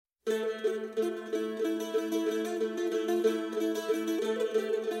You're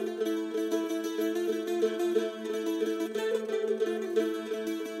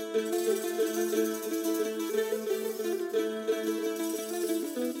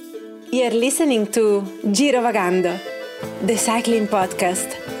listening to Giro Vagando, the cycling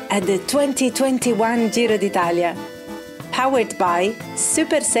podcast at the 2021 Giro d'Italia, powered by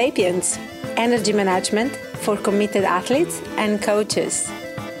Super Sapiens, energy management for committed athletes and coaches.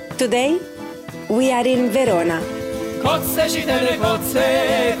 Today, we are in Verona. Kotse šitene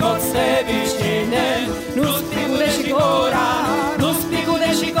kotse vištine, nuspikude šikora,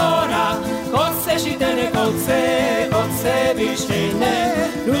 kotse šitene kotse vištine,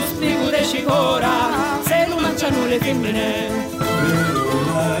 nuspikude šikora, se non mangiano le femmine.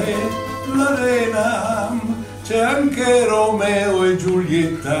 Verona è l'arena, c'è anche Romeo e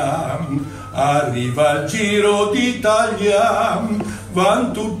Giulietta, arriva il Giro d'Italia,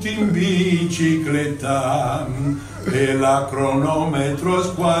 van tutti in bicicletta e la cronometro a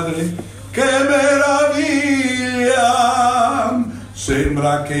squadre, che meraviglia!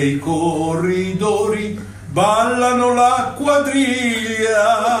 Sembra che i corridori ballano la quadriglia.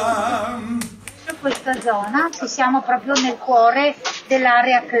 In questa zona ci siamo proprio nel cuore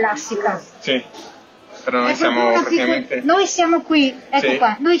dell'area classica. Sì, però noi siamo praticamente... Noi siamo qui, ecco sì.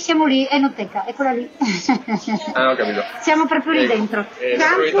 Qua, noi siamo lì, è Enoteca, eccola lì. Ah, ho capito. Siamo proprio lì dentro.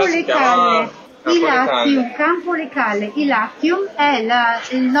 Campo Le Calle. Campo Le Calle, il Latium è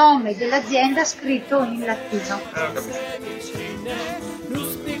il nome dell'azienda scritto in latino.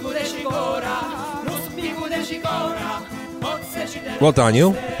 Well,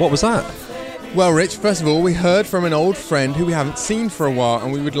 Daniel, what was that? Well, Rich, first of all, we heard from an old friend who we haven't seen for a while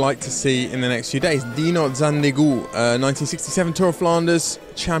and we would like to see in the next few days. Dino Zandegou, 1967 Tour of Flanders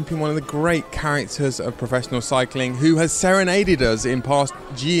champion, one of the great characters of professional cycling, who has serenaded us in past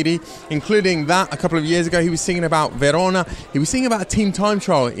Giri, including that a couple of years ago. He was singing about Verona. He was singing about a team time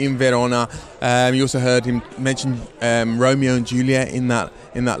trial in Verona. You also heard him mention Romeo and Juliet in that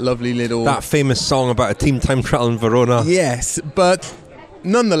lovely little... That famous song about a team time trial in Verona. Yes, but...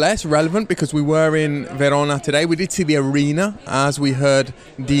 nonetheless relevant because we were in Verona today. We did see the arena, as we heard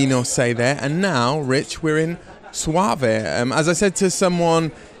Dino say there, and now, Rich, we're in Soave. As I said to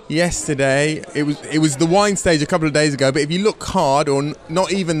someone yesterday, it was the wine stage a couple of days ago, but if you look hard, or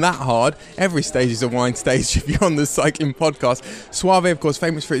not even that hard, every stage is a wine stage if you're on the cycling podcast. Soave, of course,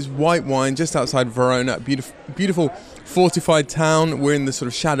 famous for its white wine, just outside Verona, beautiful fortified town. We're in the sort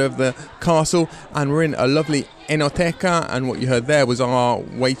of shadow of the castle, and we're in a lovely Enoteca, and what you heard there was our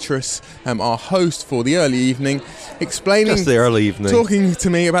waitress, our host for the early evening, explaining, just the early evening, talking to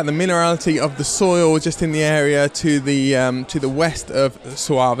me about the minerality of the soil just in the area to the west of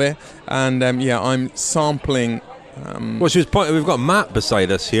Soave, and I'm sampling. Well, she was pointing. We've got a map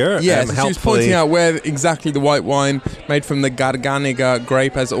beside us here. Yes, she was pointing out where exactly the white wine made from the Garganiga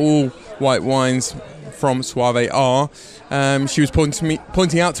grape, as all white wines from Soave are. She was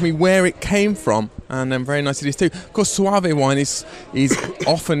pointing out to me where it came from, and very nice it is too. Of course, Soave wine is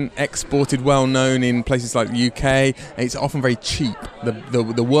often exported, well known in places like the UK. It's often very cheap.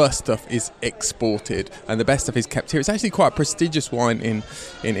 The worst stuff is exported, and the best stuff is kept here. It's actually quite a prestigious wine in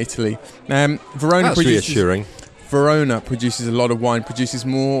Italy. That's reassuring. Verona produces a lot of wine, produces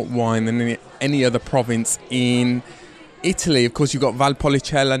more wine than any other province in Italy. Of course, you've got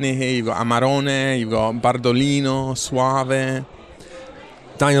Valpolicella here, you've got Amarone, you've got Bardolino, Soave.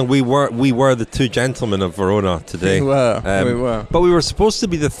 Daniel, we were the two gentlemen of Verona today. We were. But we were supposed to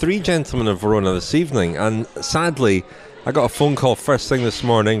be the three gentlemen of Verona this evening, and sadly, I got a phone call first thing this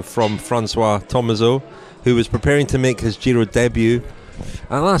morning from Francois Tomaso, who was preparing to make his Giro debut.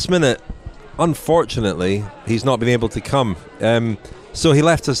 At last minute, unfortunately, he's not been able to come. So he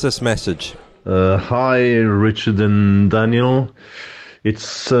left us this message. Hi, Richard and Daniel.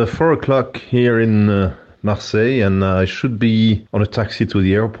 It's 4 o'clock here in Marseille, and I should be on a taxi to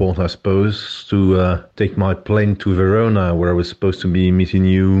the airport, I suppose, to take my plane to Verona, where I was supposed to be meeting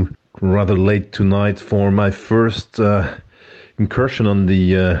you rather late tonight for my first incursion on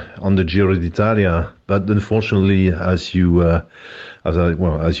the Giro d'Italia. But unfortunately, as you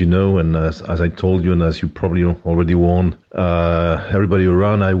know, and as I told you, and as you probably already warned everybody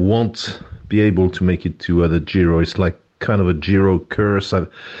around, I won't be able to make it to the Giro. It's like kind of a Giro curse. I've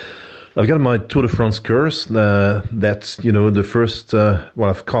got my Tour de France curse. That's the first.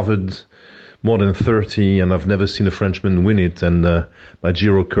 I've covered more than 30, and I've never seen a Frenchman win it. And my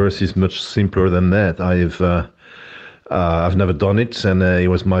Giro curse is much simpler than that. I've never done it, and it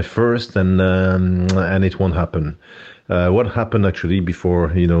was my first, and it won't happen. What happened actually before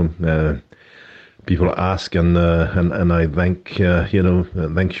people ask, and I thank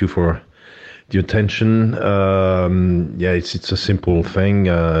thank you for the attention. It's a simple thing,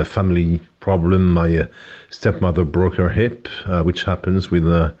 family problem. My stepmother broke her hip, which happens with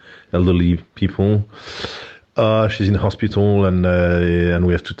elderly people. She's in hospital, and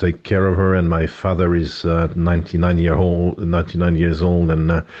we have to take care of her. And my father is 99 years old,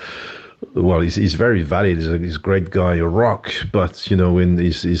 and he's very valid. He's a great guy, a rock. But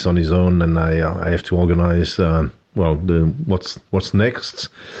he's on his own, and I have to organize what's next.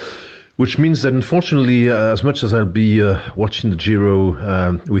 Which means that, unfortunately, as much as I'll be watching the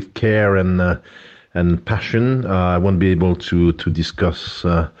Giro with care and passion, I won't be able to discuss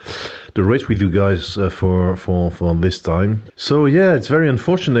the race with you guys for this time. So yeah, it's very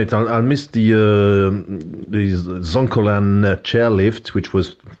unfortunate. I'll miss the Zoncolan chairlift, which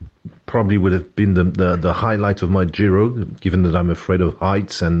was probably would have been the highlight of my Giro, given that I'm afraid of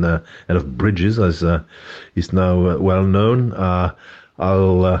heights and of bridges, as is now well known.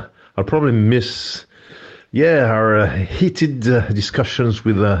 I'll probably miss, our heated discussions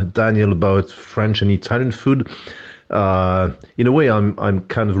with Daniel about French and Italian food. In a way, I'm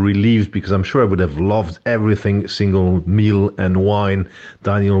kind of relieved, because I'm sure I would have loved every single meal and wine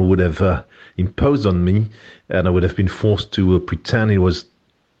Daniel would have imposed on me, and I would have been forced to pretend it was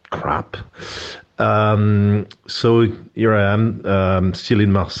crap. So here I am, still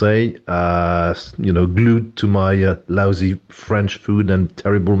in Marseille, glued to my lousy French food and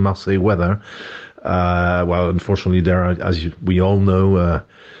terrible Marseille weather. Unfortunately, there are, we all know,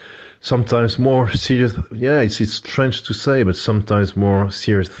 sometimes more serious. Yeah, it's strange to say, but sometimes more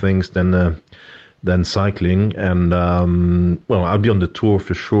serious things than cycling. And I'll be on the tour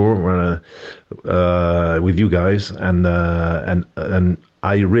for sure with you guys, and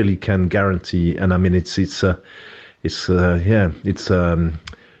I really can guarantee, and I mean it's a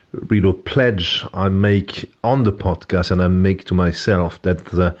real pledge I make on the podcast, and I make to myself,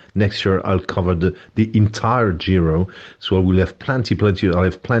 that next year I'll cover the entire Giro. So I will have plenty. I'll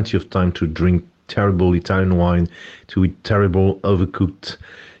have plenty of time to drink terrible Italian wine, to eat terrible overcooked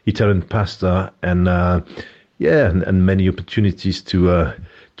Italian pasta, and many opportunities to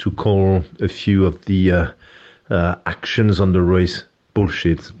call a few of the actions on the race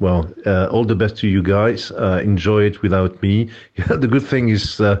bullshit. Well, all the best to you guys. Enjoy it without me. The good thing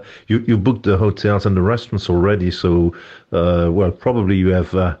is you booked the hotels and the restaurants already, so probably you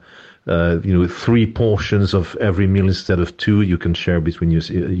have 3 portions of every meal instead of 2 you can share between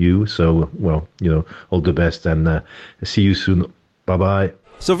you. So all the best, and see you soon. Bye bye.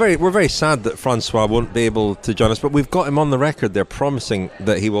 So we're very sad that Francois won't be able to join us, but we've got him on the record there promising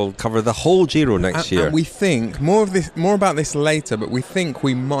that he will cover the whole Giro next year. And we think more about this later, but we think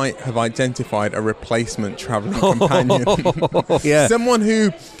we might have identified a replacement travelling companion. Yeah. Someone who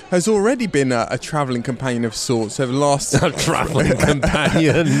has already been a travelling companion of sorts over the last... A travelling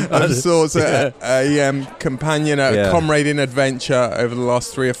companion. Of sorts, a companion, comrade in adventure over the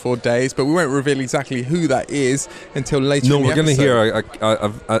last 3 or 4 days, but we won't reveal exactly who that is until later in the episode. No, we're going to hear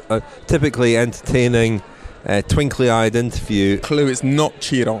a typically entertaining, twinkly-eyed interview. Clue, it's not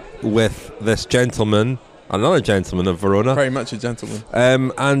Giro. With this gentleman, another gentleman of Verona. Very much a gentleman.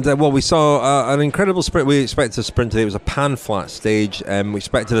 We saw an incredible sprint. We expected a sprint today. It was a pan-flat stage. We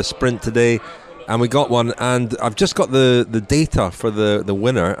expected a sprint today, and we got one. And I've just got the data for the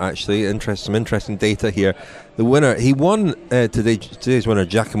winner, actually. Some interesting data here. The winner, he won today's winner,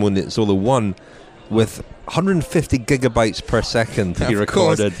 Giacomo Nizzolo, won with 150 gigabytes per second. He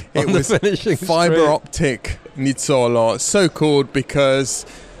recorded on the finishing fiber optic Nizzolo, so called because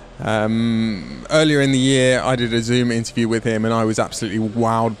earlier in the year I did a Zoom interview with him, and I was absolutely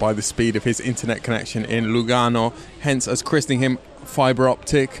wowed by the speed of his internet connection in Lugano, hence us christening him fiber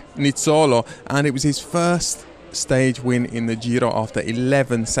optic Nizzolo. And it was his first stage win in the Giro after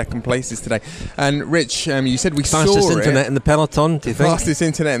 11 second places today. And Rich, you said we saw it. Fastest internet in the peloton, do you think? Fastest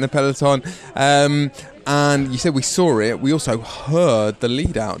internet in the peloton. And you said we saw it. We also heard the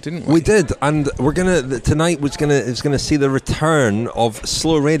lead out, didn't we? We did, and we're tonight is gonna see the return of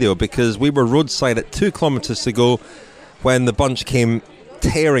slow radio, because we were roadside at 2 kilometres to go when the bunch came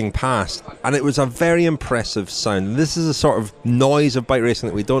tearing past, and it was a very impressive sound. This is a sort of noise of bike racing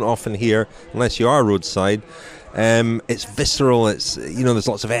that we don't often hear unless you are roadside. It's visceral. It's there's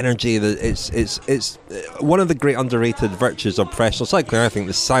lots of energy. It's one of the great underrated virtues of professional cycling. I think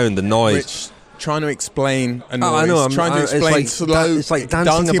the sound, the noise. Rich, trying to explain a noise. I know. Trying to explain it's like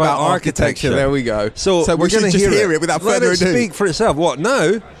dancing about architecture. There we go. So we're going to just hear it without further ado. Let it speak for itself. What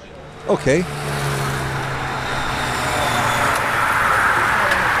now? Okay.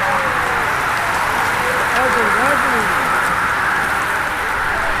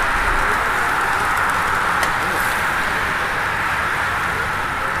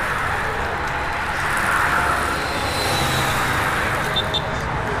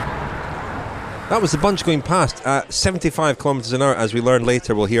 That was the bunch going past at 75 kilometres an hour, as we learned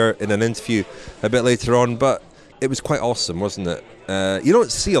later. We'll hear in an interview a bit later on, but it was quite awesome, wasn't it? You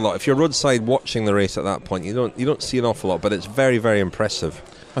don't see a lot. If you're roadside watching the race at that point, you don't see an awful lot, but it's very, very impressive.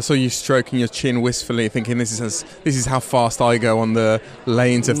 I saw you stroking your chin wistfully, thinking this is how fast I go on the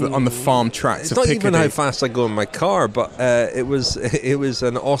lanes on the farm tracks. It's not even how fast I go in my car, but it was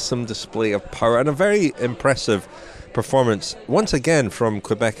an awesome display of power and a very impressive performance once again from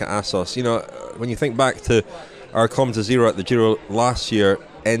Quebec at Assos. You know, when you think back to our Kilometre Zero at the Giro last year,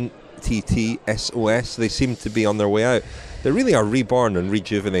 NTT SOS, they seem to be on their way out. They really are reborn and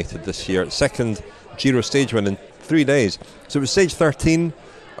rejuvenated this year. Second Giro stage win in 3 days. So it was stage 13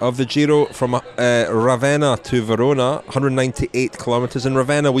 of the Giro from Ravenna to Verona, 198 kilometres. In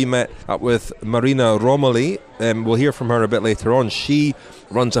Ravenna we met up with Marina Romoli. We'll hear from her a bit later on. She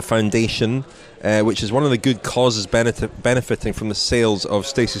runs a foundation which is one of the good causes benefiting from the sales of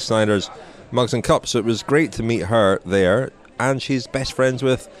Stacey Snyder's mugs and cups. So it was great to meet her there, and she's best friends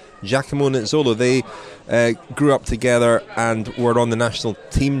with Giacomo Nizzolo. They grew up together and were on the national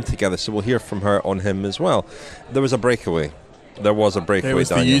team together, so we'll hear from her on him as well. There was a breakaway. It was Daniel.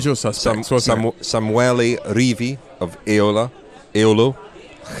 The usual suspects, wasn't it? Samuele Rivi of Eolo.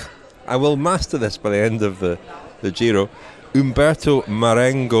 I will master this by the end of the Giro. Umberto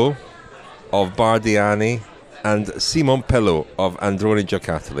Marengo of Bardiani and Simon Pelot of Androni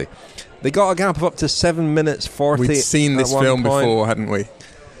Giocattoli. They got a gap of up to 7 minutes 40. We'd seen this film before, hadn't we?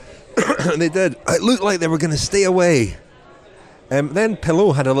 They did. It looked like they were going to stay away. Then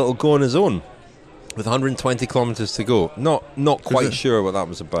Pelot had a little go on his own with 120 kilometres to go. Not quite sure what that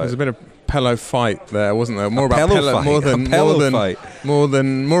was about. There's a bit of Pelot fight there, wasn't there? More about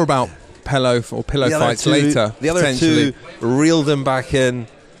Pelot fights later. The other two reeled him back in,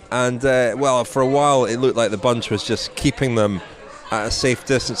 and for a while it looked like the bunch was just keeping them at a safe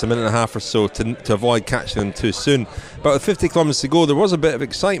distance, a minute and a half or so, to avoid catching them too soon. But with 50 kilometres to go, there was a bit of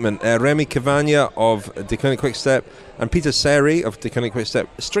excitement. Remy Cavagna of De Koning Quick-Step and Peter Seri of De Koning Quick-Step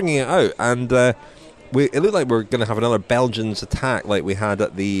stringing it out, and it looked like we were going to have another Belgians attack like we had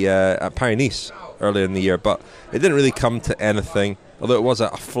at Paris-Nice earlier in the year, but it didn't really come to anything, although it was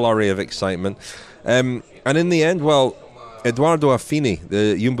a flurry of excitement. And in the end, Edoardo Affini,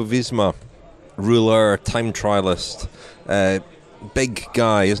 the Jumbo-Visma ruler, time trialist, big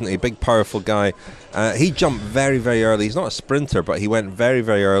guy, isn't he? Big, powerful guy. He jumped very, very early. He's not a sprinter, but he went very,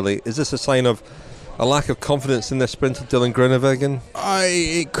 very early. Is this a sign of a lack of confidence in their sprinter, Dylan Groenewegen?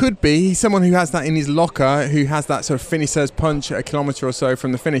 It could be. He's someone who has that in his locker, who has that sort of finisher's punch a kilometre or so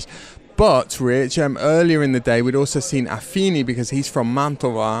from the finish. But, Rich, earlier in the day, we'd also seen Affini, because he's from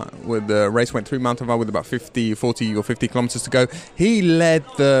Mantova. The race went through Mantova with about 40 or 50 kilometres to go. He led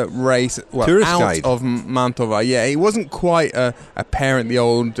the race of Mantova. Yeah, he wasn't quite a parent, the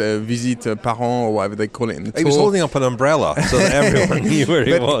old visite parent or whatever they call it in the Tour. He was holding up an umbrella so that everyone knew where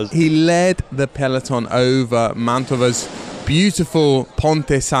he was. He led the peloton over Mantova's beautiful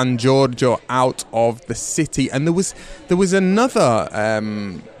Ponte San Giorgio out of the city, and there was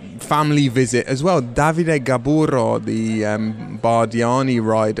another family visit as well. Davide Gaburo, the Bardiani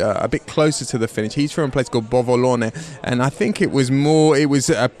rider, a bit closer to the finish. He's from a place called Bovolone, and I think it was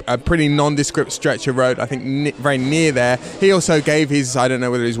a pretty nondescript stretch of road, I think very near there. He also gave I don't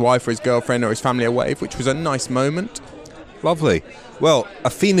know whether his wife or his girlfriend or his family a wave, which was a nice moment. Lovely. Well,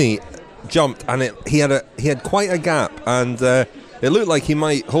 Affini jumped, and he had quite a gap, and it looked like he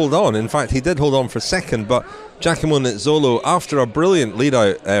might hold on. In fact, he did hold on for a second, but Giacomo Nizzolo, after a brilliant lead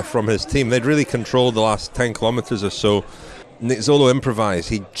out from his team, they'd really controlled the last 10 kilometres or so. Nizzolo improvised.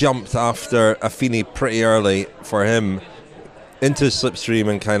 He jumped after Affini pretty early for him into his slipstream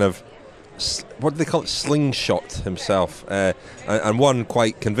and kind of, what do they call it, slingshot himself, and won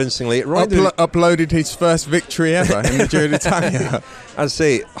quite convincingly. Uploaded his first victory ever in the Giro d'Italia. I'd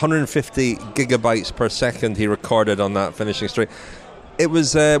say 150 gigabytes per second he recorded on that finishing straight. It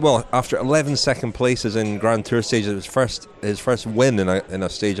was after 11 second places in Grand Tour stages. It was his first win in a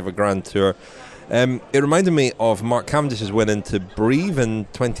stage of a Grand Tour. It reminded me of Mark Cavendish's win into Brive in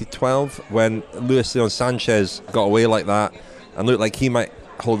 2012 when Luis Leon Sanchez got away like that and looked like he might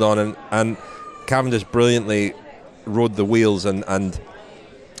hold on, and Cavendish brilliantly rode the wheels and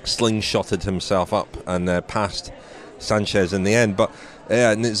slingshotted himself up and passed Sanchez in the end. But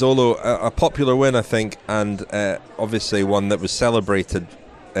Nizzolo, a popular win, I think, and obviously one that was celebrated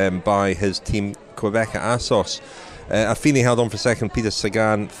by his team Quebec at Assos. Affini held on for second, Peter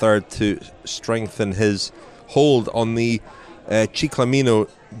Sagan third to strengthen his hold on the Ciclamino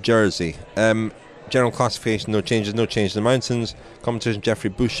jersey. General classification, no change in the mountains. Competition, Jeffrey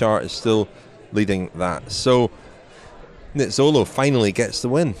Bouchard is still leading that. So Nizzolo finally gets the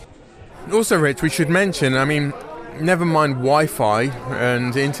win. Also, Rich, we should mention, I mean, never mind Wi-Fi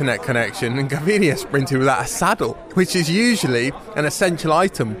and internet connection, and Gaviria sprinted without a saddle, which is usually an essential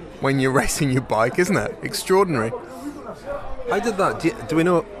item when you're racing your bike, isn't it? Extraordinary. How did that? Do we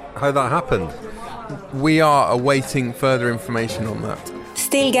know how that happened? We are awaiting further information on that.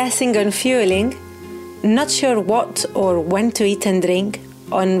 Still guessing on fueling? Not sure what or when to eat and drink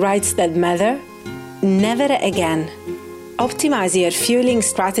on rides that matter? Never again. Optimize your fueling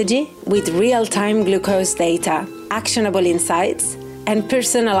strategy with real-time glucose data, actionable insights, and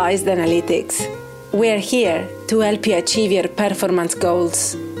personalized analytics. We're here to help you achieve your performance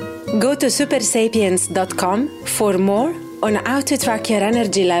goals. Go to supersapiens.com for more on how to track your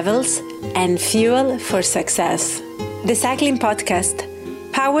energy levels and fuel for success. The Cycling Podcast,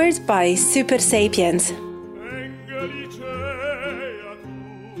 powered by Super Sapiens.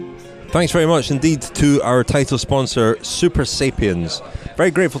 Thanks very much indeed to our title sponsor, Super Sapiens. Very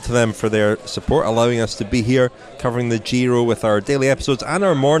grateful to them for their support, allowing us to be here covering the Giro with our daily episodes and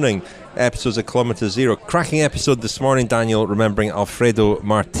our morning episodes of Kilometre Zero. Cracking episode this morning, Daniel, remembering Alfredo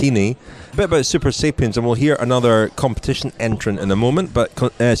Martini. A bit about Super Sapiens, and we'll hear another competition entrant in a moment, but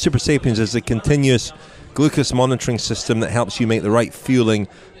Super Sapiens is a continuous glucose monitoring system that helps you make the right fueling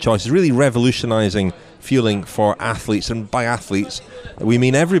choices, really revolutionising fueling for athletes. And by athletes, we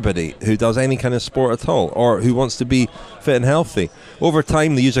mean everybody who does any kind of sport at all or who wants to be fit and healthy. Over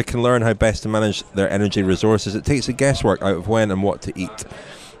time, the user can learn how best to manage their energy resources. It takes the guesswork out of when and what to eat.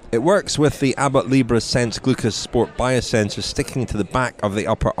 It works with the Abbott Libre Sense Glucose Sport biosensor sticking to the back of the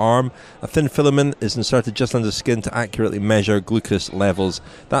upper arm. A thin filament is inserted just under the skin to accurately measure glucose levels.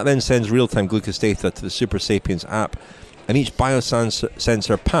 That then sends real-time glucose data to the Super Sapiens app. And each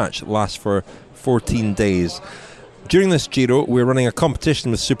biosensor patch lasts for 14 days. During this Giro, we're running a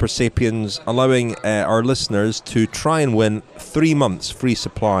competition with Super Sapiens, allowing our listeners to try and win 3 months free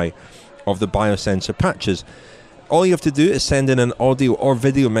supply of the biosensor patches. All you have to do is send in an audio or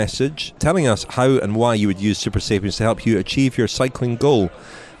video message telling us how and why you would use Super Sapiens to help you achieve your cycling goal,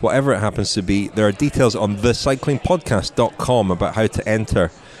 whatever it happens to be. There are details on thecyclingpodcast.com about how to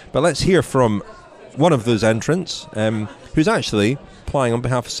enter. But let's hear from one of those entrants who's actually applying on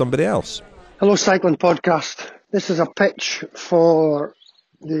behalf of somebody else. Hello, Cycling Podcast. This is a pitch for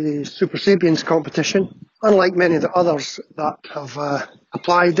the Super Sapiens competition. Unlike many of the others that have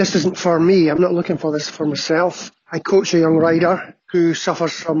applied, this isn't for me. I'm not looking for this for myself. I coach a young rider who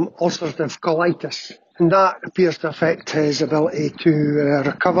suffers from ulcerative colitis, and that appears to affect his ability to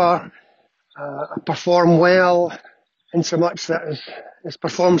recover, perform well, in so much that his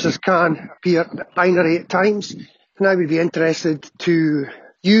performances can appear binary at times. And I would be interested to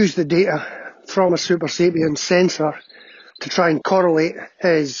use the data from a Super Sapiens sensor to try and correlate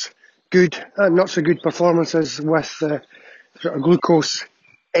his good and not so good performances with the sort of glucose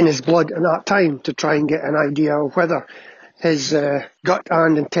in his blood at that time, to try and get an idea of whether his gut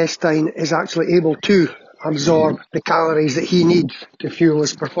and intestine is actually able to absorb the calories that he needs to fuel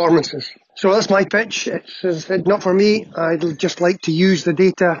his performances. So that's my pitch. It's not for me. I'd just like to use the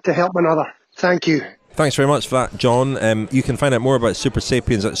data to help another. Thank you. Thanks very much for that, John. You can find out more about Super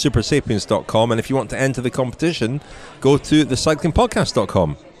Sapiens at supersapiens.com, and if you want to enter the competition, go to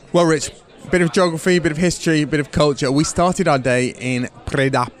thecyclingpodcast.com. Well, Rich, a bit of geography, a bit of history, a bit of culture. We started our day in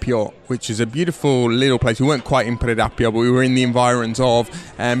Predappio, which is a beautiful little place. We weren't quite in Predappio, but we were in the environs of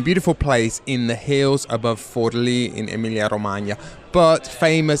beautiful place in the hills above Forlì in Emilia-Romagna, but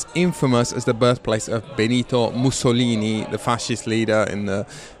famous, infamous as the birthplace of Benito Mussolini, the fascist leader,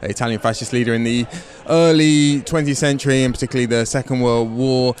 Italian fascist leader in the early 20th century, and particularly the Second World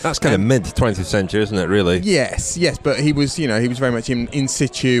War. That's kind of mid-20th century, isn't it, really? Yes, but he was very much in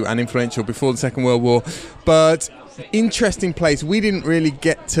situ and influential before the Second World War. But interesting place. We didn't really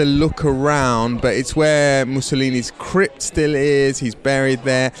get to look around, but it's where Mussolini's crypt still is. He's buried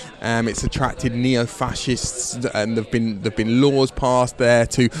there. It's attracted neo-fascists, and there've been laws passed there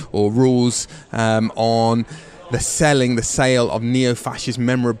or rules on the sale of neo-fascist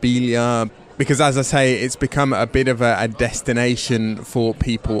memorabilia. Because, as I say, it's become a bit of a destination for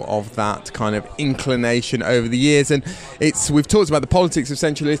people of that kind of inclination over the years. And we've talked about the politics of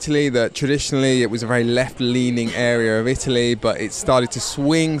central Italy, that traditionally it was a very left-leaning area of Italy, but it started to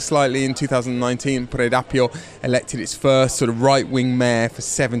swing slightly in 2019. Predappio elected its first sort of right-wing mayor for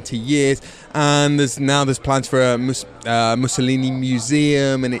 70 years. And there's plans for a Mussolini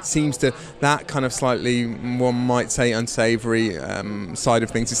museum, and it seems to that kind of slightly, one might say, unsavoury side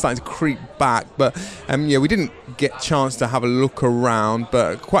of things is starting to creep back. But we didn't get a chance to have a look around,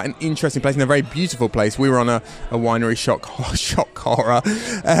 but quite an interesting place and a very beautiful place. We were on a winery shock horror.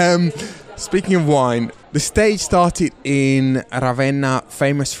 Speaking of wine, the stage started in Ravenna,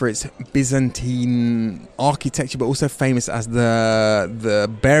 famous for its Byzantine architecture, but also famous as the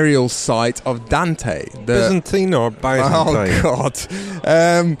burial site of Dante. Byzantine or Byzantine? Oh, God.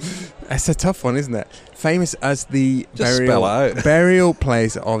 It's a tough one, isn't it? Famous as the burial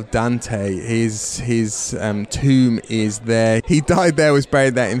place of Dante. His tomb is there. He died there, was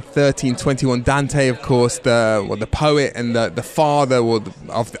buried there in 1321. Dante, of course, the poet and the father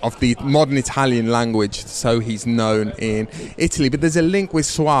of the modern Italian language, so he's known in Italy. But there's a link with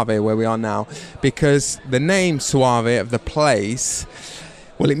Soave, where we are now, because the name Soave of the place,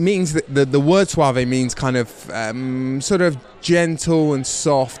 well, it means that the word Soave means kind of sort of gentle and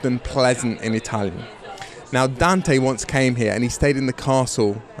soft and pleasant in Italian. Now, Dante once came here and he stayed in the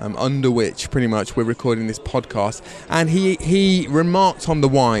castle under which pretty much we're recording this podcast, and he remarked on the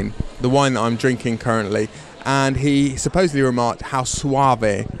wine that I'm drinking currently, and he supposedly remarked how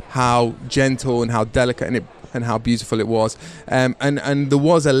suave, how gentle and how delicate and how beautiful it was, and there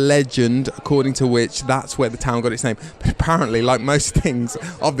was a legend according to which that's where the town got its name, but apparently, like most things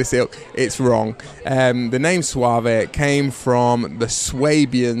of this ilk, it's wrong. The name Soave came from the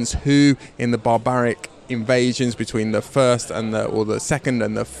Swabians, who in the barbaric invasions between the first and the second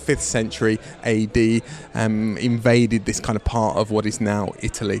and the 5th century AD invaded this kind of part of what is now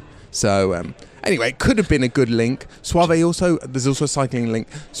Italy. So anyway, it could have been a good link. Soave also, there's also a cycling link.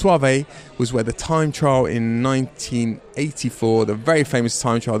 Soave was where the time trial in 1984, the very famous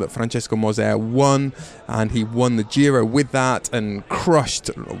time trial that Francesco Moser won, and he won the Giro with that and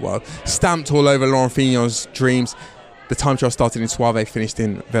stamped all over Laurent Fignon's dreams. The time trial started in Soave, finished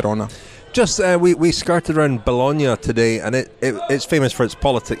in Verona. Just we skirted around Bologna today, and it's famous for its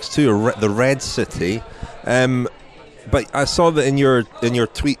politics too, the Red City. But I saw that in your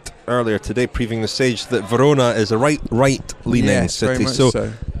tweet earlier today, previewing the stage, that Verona is a right-leaning city, so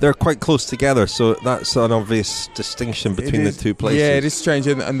they're quite close together. So that's an obvious distinction between the two places. Yeah, it is strange.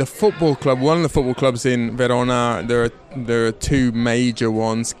 And the football club, one of the football clubs in Verona, there are two major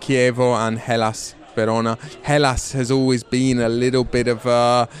ones, Chievo and Hellas Verona. Hellas has always been a little bit of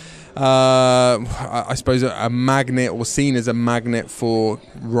I suppose a magnet, or seen as a magnet for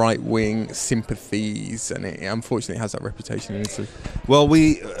right-wing sympathies, and it unfortunately has that reputation in Italy. Well,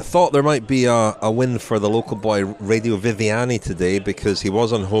 we thought there might be a win for the local boy Radio Viviani today, because he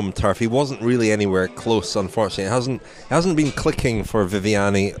was on home turf. He wasn't really anywhere close, unfortunately. It hasn't been clicking for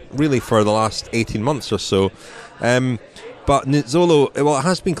Viviani really for the last 18 months or so. But Nizzolo, well, it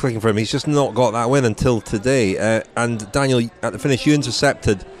has been clicking for him. He's just not got that win until today. And Daniel, at the finish, you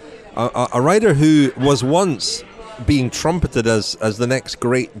intercepted a rider who was once being trumpeted as the next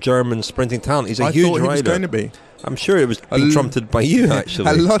great German sprinting talent. He's a huge rider. I thought he was going to be. I'm sure it was being trumpeted by you,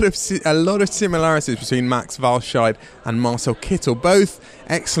 actually. A lot of similarities between Max Walscheid and Marcel Kittel, both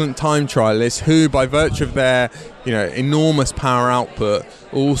excellent time trialists who, by virtue of their enormous power output,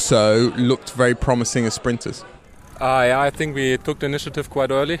 also looked very promising as sprinters. I think we took the initiative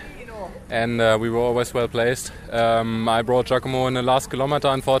quite early, and we were always well placed. I brought Giacomo in the last kilometer.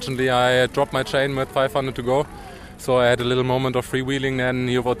 Unfortunately, I dropped my chain with 500 to go, so I had a little moment of freewheeling. Then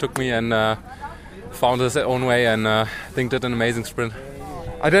he overtook me and found his own way, and I think did an amazing sprint.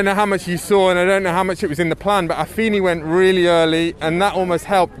 I don't know how much you saw, and I don't know how much it was in the plan, but Affini went really early, and that almost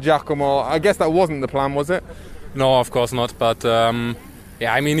helped Giacomo. I guess that wasn't the plan, was it? No, of course not. But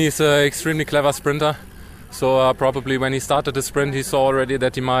he's an extremely clever sprinter. So probably when he started the sprint, he saw already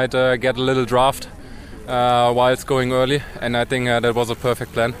that he might get a little draft whilst going early, and I think that was a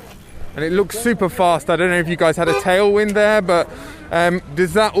perfect plan. And it looks super fast. I don't know if you guys had a tailwind there, but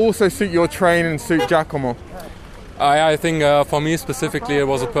does that also suit your train and suit Giacomo? I think for me specifically it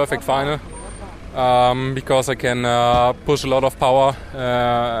was a perfect final, because I can push a lot of power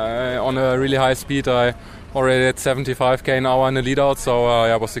on a really high speed. I already at 75 k an hour in the lead out, so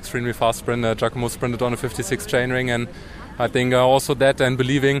it was extremely fast sprint. Giacomo sprinted on a 56 chainring, and I think also that and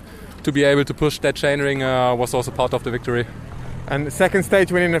believing to be able to push that chainring was also part of the victory. And the second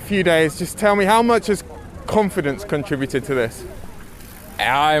stage win in a few days. Just tell me, how much has confidence contributed to this?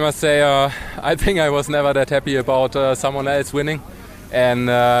 I must say I think I was never that happy about someone else winning, and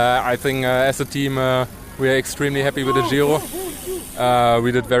I think as a team we are extremely happy with the Giro.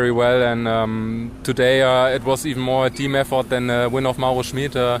 We did very well, and today it was even more a team effort than a win of Mauro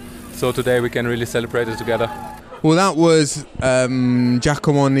Schmid, so today we can really celebrate it together. Well, that was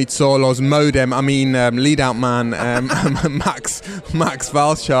Giacomo Nizzolo's lead-out man, Max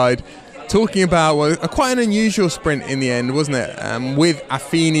Walscheid, talking about quite an unusual sprint in the end, wasn't it? With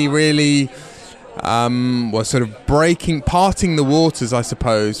Affini really sort of parting the waters, I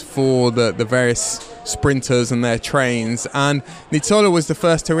suppose, for the various sprinters and their trains, and Nizzolo was the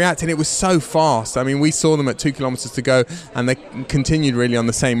first to react, and it was so fast. I mean, we saw them at 2 kilometres to go, and they continued really on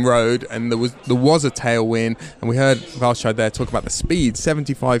the same road, and there was a tailwind, and we heard Valscheid there talk about the speed,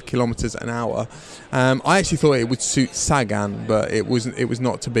 75 kilometres an hour. I actually thought it would suit Sagan, but it was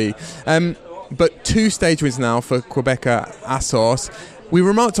not to be. But 2 stage wins now for Quebecer Assos. We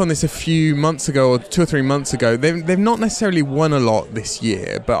remarked on this a few months ago, or 2 or 3 months ago. They've not necessarily won a lot this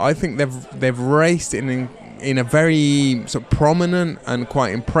year, but I think they've raced in a very sort of prominent and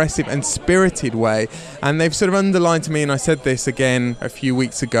quite impressive and spirited way. And they've sort of underlined to me, and I said this again a few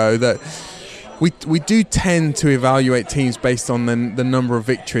weeks ago, that we do tend to evaluate teams based on the number of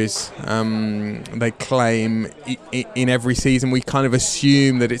victories they claim in every season. We kind of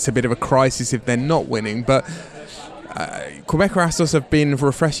assume that it's a bit of a crisis if they're not winning, but Quebecer Assos have been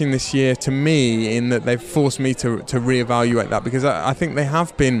refreshing this year to me in that they've forced me to reevaluate that, because I think they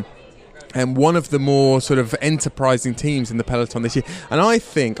have been one of the more sort of enterprising teams in the peloton this year. And I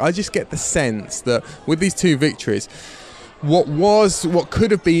just get the sense that with these 2 victories, what could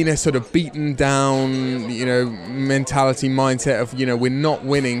have been a sort of beaten down, mentality, mindset of, we're not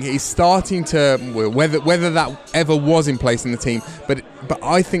winning, is starting to, whether that ever was in place in the team, but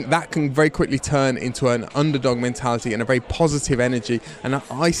I think that can very quickly turn into an underdog mentality and a very positive energy, and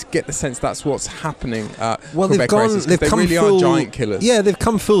I get the sense that's what's happening at Quebec races, because they really are giant killers. Yeah, they've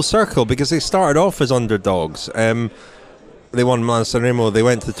come full circle, because they started off as underdogs. They won Milan San Remo, they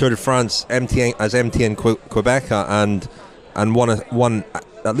went to the Tour de France as MTN Quebecer, and won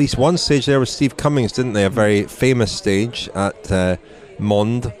at least one stage there with Steve Cummings, didn't they? A very famous stage at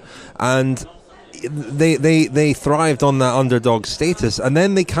Monde, and they thrived on that underdog status, and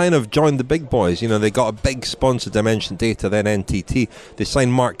then they kind of joined the big boys. They got a big sponsor, Dimension Data, then NTT. They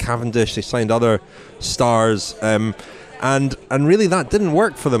signed Mark Cavendish, they signed other stars, and really that didn't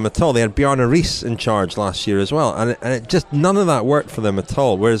work for them at all. They had Bjarne Riis in charge last year as well, and it just, none of that worked for them at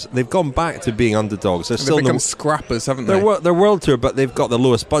all. Whereas they've gone back to being underdogs. They've become scrappers, haven't they? They're World Tour, but they've got the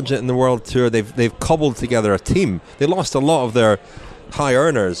lowest budget in the World Tour. They've cobbled together a team. They lost a lot of their high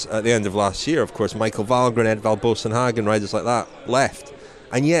earners at the end of last year. Of course, Michael Valgren, Edvald Boasson-Hagen, riders like that left,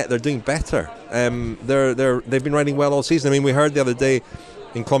 and yet they're doing better. They've been riding well all season. I mean, we heard the other day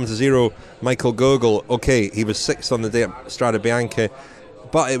in Kilometre Zero, Michael Gogol, he was 6th on the day at Strade Bianche,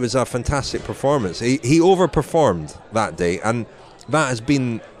 but it was a fantastic performance. He overperformed that day, and that has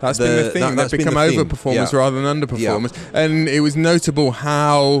been the thing. They've become overperformers rather than underperformers. Yeah. And it was notable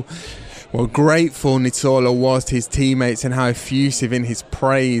how grateful Nizzolo was to his teammates, and how effusive in his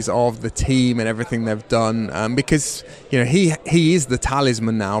praise of the team and everything they've done, because he is the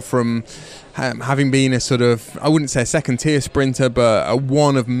talisman now, from having been a sort of, I wouldn't say a second tier sprinter, but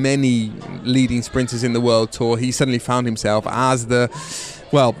one of many leading sprinters in the World Tour. He suddenly found himself as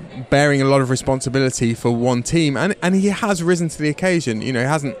bearing a lot of responsibility for one team, and he has risen to the occasion. He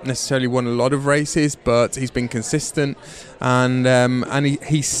hasn't necessarily won a lot of races, but he's been consistent, and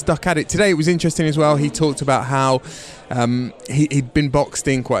he stuck at it. Today it was interesting as well. He talked about how he'd been boxed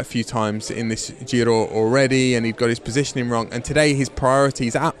in quite a few times in this Giro already, and he'd got his positioning wrong, and today his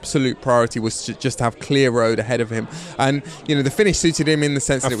absolute priority was to just have clear road ahead of him. And the finish suited him in the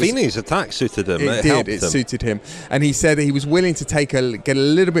sense that Affini's attack suited him. It suited him, and he said that he was willing to get a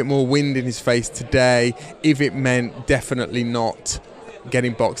little bit more wind in his face today if it meant definitely not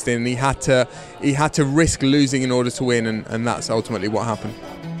getting boxed in. He had to risk losing in order to win, and that's ultimately what happened.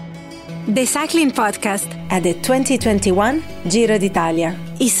 The Cycling Podcast at the 2021 Giro d'Italia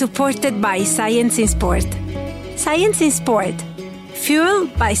is supported by Science in Sport. Science in Sport.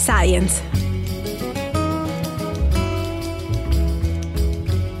 Fueled by science.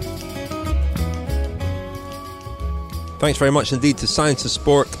 Thanks very much indeed to Science in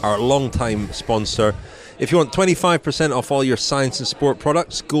Sport, our long-time sponsor. If you want 25% off all your Science in Sport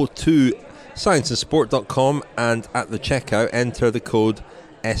products, go to scienceinsport.com, and at the checkout enter the code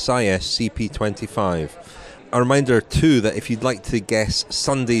SISCP25. A reminder too that if you'd like to guess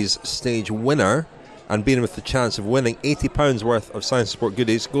Sunday's stage winner and be in with the chance of winning £80 worth of Science Sport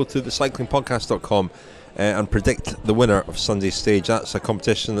goodies, go to thecyclingpodcast.com and predict the winner of Sunday's stage. That's a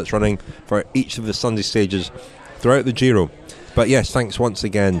competition that's running for each of the Sunday stages throughout the Giro. But yes, thanks once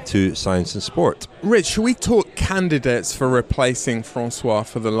again to Science and Sport. Rich, should we talk candidates for replacing Francois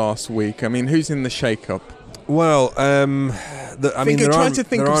for the last week? I mean, who's in the shake-up? Well, there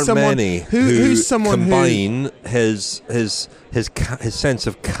aren't many who combine his sense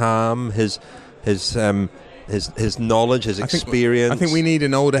of calm, his knowledge, his experience. I think we need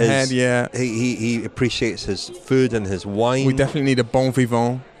an older head. Yeah, he appreciates his food and his wine. We definitely need a bon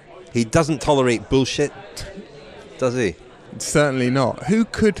vivant. He doesn't tolerate bullshit, does he? Certainly not. Who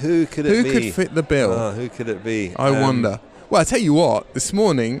could fit the bill? Who could it be? I wonder. Well, I tell you what. This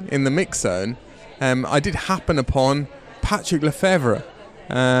morning in the mix zone, I did happen upon Patrick Lefevre.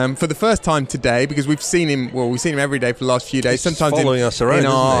 For the first time today, because we've seen him every day for the last few days. He's sometimes following us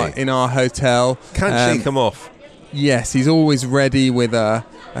around, in our hotel. Can't shake him off. Yes, he's always ready with a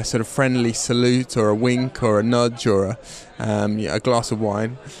sort of friendly salute or a wink or a nudge or a glass of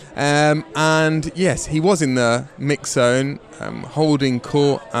wine. And yes, he was in the mix zone, holding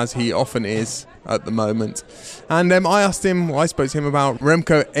court as he often is at the moment. And I spoke to him about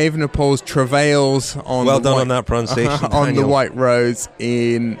Remco Evenepoel's travails on that pronunciation, on the white roads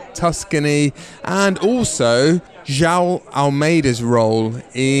in Tuscany, and also João Almeida's role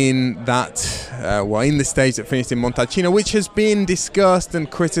in that, in the stage that finished in Montalcino, which has been discussed and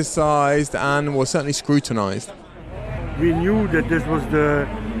criticised and was certainly scrutinised. We knew that this was the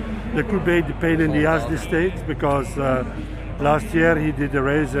could be the pain in the ass this stage, because last year he did the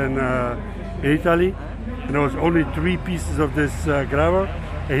race in Italy, and there was only 3 pieces of this gravel,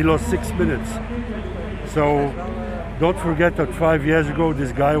 and he lost 6 minutes. So don't forget that 5 years ago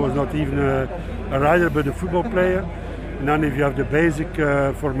this guy was not even a rider but a football player. And then if you have the basic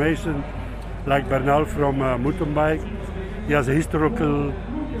formation like Bernal from mountain bike, he has a historical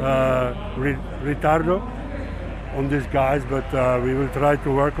retardo on these guys, but we will try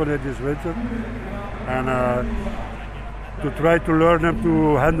to work on it this winter and to try to learn them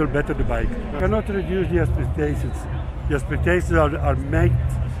to handle better the bike. You cannot reduce the expectations. The expectations are made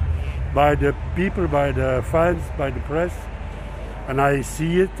by the people, by the fans, by the press, and I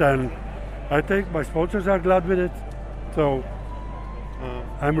see it, and I think my sponsors are glad with it, so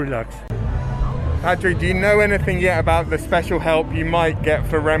I'm relaxed. Patrick, do you know anything yet about the special help you might get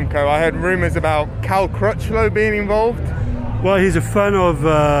for Remco? I heard rumours about Cal Crutchlow being involved. Well, he's a fan of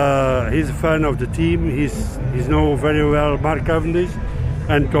the team. He's known very well Mark Cavendish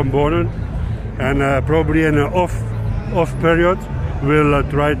and Tom Bonen, and probably in an off period we'll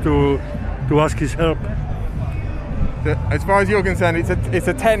try to ask his help. As far as you're concerned, it's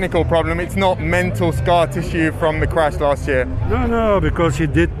a technical problem. It's not mental scar tissue from the crash last year. No, because he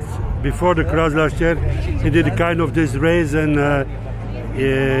did before the crash last year. He did a kind of this race in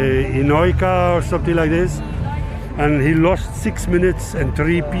Oika or something like this, and he lost 6 minutes and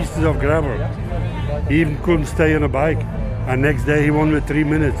 3 pieces of gravel. He even couldn't stay on a bike, and next day he won with 3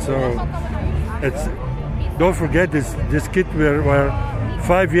 minutes. So don't forget this kid where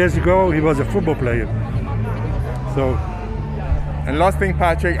 5 years ago he was a football player. So, and last thing,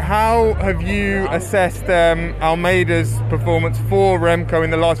 Patrick, how have you assessed Almeida's performance for Remco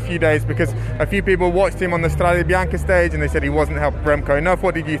in the last few days? Because a few people watched him on the Strade Bianche stage and they said he wasn't helping Remco enough.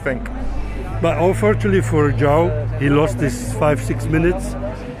 What did you think? But unfortunately for Joe, he lost his 5-6 minutes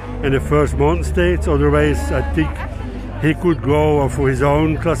in the first mountain stage. Otherwise, I think he could go for his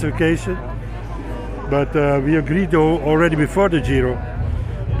own classification. But we agreed already before the Giro,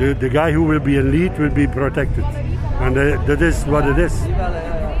 the guy who will be in lead will be protected. And that is what it is.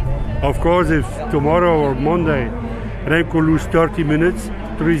 Of course, if tomorrow or Monday Remco lose 30 minutes,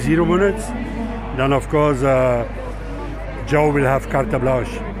 then of course Joe will have carte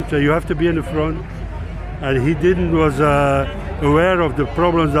blanche. So you have to be in the front. And he was aware of the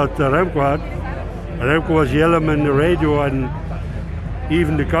problems that Remco had. Remco was yelling on the radio, and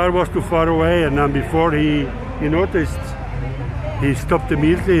even the car was too far away. And then before he noticed, he stopped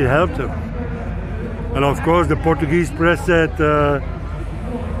immediately, he helped him. And of course the Portuguese press said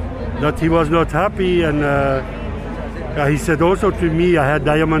that he was not happy, and he said also to me, I had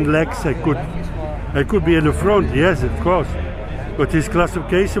diamond legs, I could be in the front, yes, of course. But his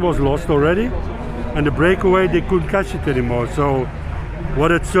classification was lost already, and the breakaway they couldn't catch it anymore. So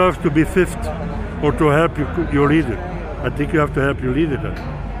what it serves to be fifth or to help your leader. I think you have to help your leader then.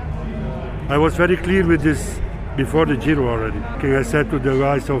 I was very clear with this before the Giro already. I said to the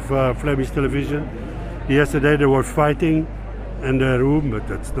guys of Flemish television, yesterday they were fighting in the room, but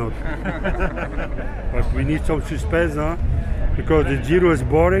that's not. But we need some suspense, huh? Because the Giro is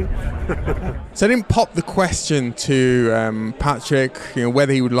boring. So I didn't pop the question to Patrick,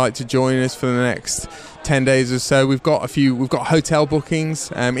 whether he would like to join us for the next 10 days or so. We've got hotel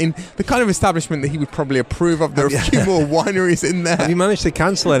bookings in the kind of establishment that he would probably approve of. There are a few more wineries in there. Have you managed to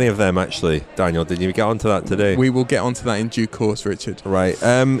cancel any of them, actually, Daniel? Did you get onto that today? We will get onto that in due course, Richard. Right.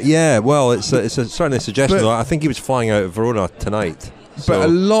 Yeah, well, it's certainly a suggestion. I think he was flying out of Verona tonight. But a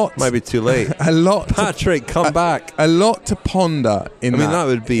lot might be too late. Patrick, come back. A lot to ponder in that. That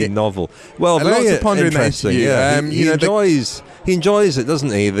would be novel. Well, a lot to ponder in that interview. Yeah, he enjoys it,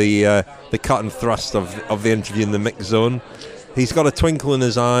 doesn't he? The cut and thrust of the interview in the mix zone. He's got a twinkle in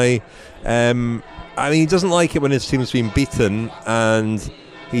his eye. I mean, he doesn't like it when his team's been beaten, and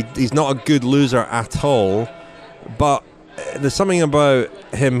he's not a good loser at all. But there's something about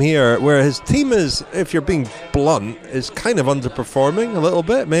him here where his team is, if you're being blunt, is kind of underperforming a little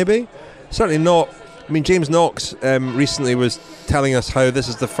bit, maybe. Certainly not. I mean, James Knox recently was telling us how this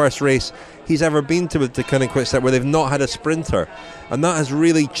is the first race he's ever been to with Deceuninck Quick-Step where they've not had a sprinter, and that has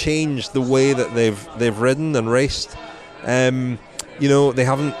really changed the way that they've ridden and raced. You know, they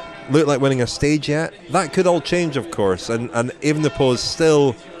haven't looked like winning a stage yet. That could all change, of course, and Evenepoel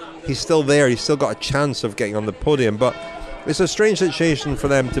is he's still there. He's still got a chance of getting on the podium, but it's a strange situation for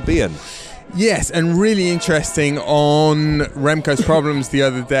them to be in. Yes, and really interesting on Remco's problems the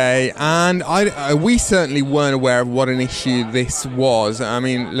other day, and we certainly weren't aware of what an issue this was. I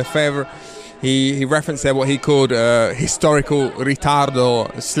mean, Lefebvre, he referenced there what he called historical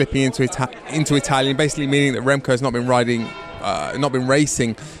ritardo, slipping into Italian, basically meaning that Remco has not been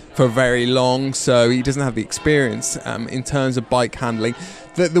racing for very long, so he doesn't have the experience in terms of bike handling.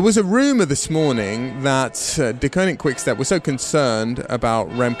 There was a rumour this morning that Deceuninck Quick-Step were so concerned about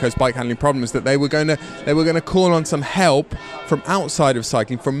Remco's bike handling problems that they were going to call on some help from outside of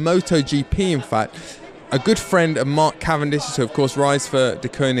cycling, from MotoGP. In fact, a good friend of Mark Cavendish, who of course rides for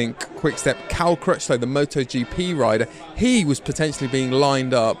Deceuninck Quick-Step, Cal Crutchlow, the MotoGP rider, he was potentially being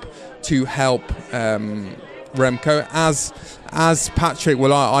lined up to help Remco as Patrick.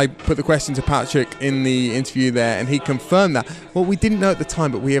 Well, I put the question to Patrick in the interview there, and he confirmed that. What we didn't know at the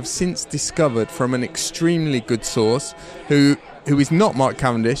time, but we have since discovered from an extremely good source, who is not Mark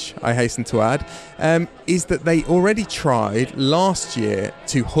Cavendish, I hasten to add, is that they already tried last year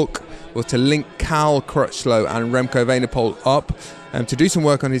to hook or to link Cal Crutchlow and Remco Evenepoel up to do some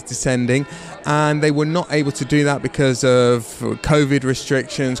work on his descending, and they were not able to do that because of COVID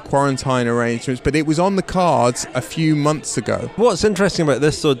restrictions, quarantine arrangements, but it was on the cards a few months ago. What's interesting about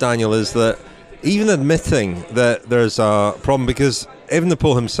this, though, Daniel, is that even admitting that there's a problem, because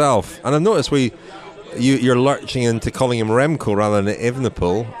Evenepoel himself, and I've noticed you're lurching into calling him Remco rather than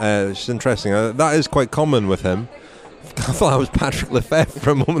Evenepoel, which is interesting. That is quite common with him. I thought I was Patrick Lefebvre for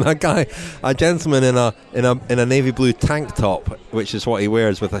a moment. That guy, a gentleman in a navy blue tank top, which is what he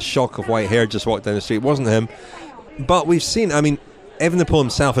wears, with a shock of white hair, just walked down the street. It wasn't him. But we've seen, I mean, Evenepoel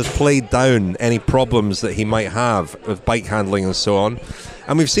himself has played down any problems that he might have with bike handling and so on.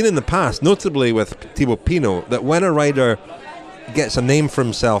 And we've seen in the past, notably with Thibaut Pinot, that when a rider gets a name for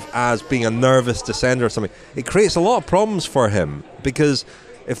himself as being a nervous descender or something, it creates a lot of problems for him, because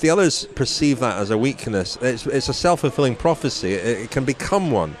if the others perceive that as a weakness, it's a self-fulfilling prophecy. It can become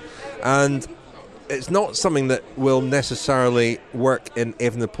one. And it's not something that will necessarily work in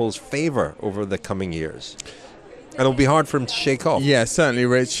Evenepoel's favour over the coming years. And it'll be hard for him to shake off. Yeah, certainly,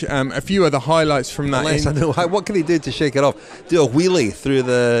 Rich. A few other highlights from that. I know, what can he do to shake it off? Do a wheelie through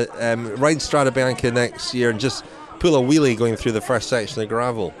the ride Strada Bianca next year and just pull a wheelie going through the first section of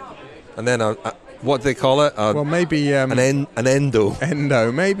gravel. And then what do they call it? Well, maybe an endo.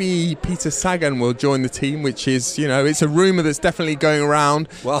 Endo. Maybe Peter Sagan will join the team, which is, it's a rumour that's definitely going around.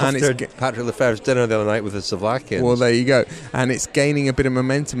 Well, and after Patrick Lefebvre's dinner the other night with the Slovakians. Well, there you go. And it's gaining a bit of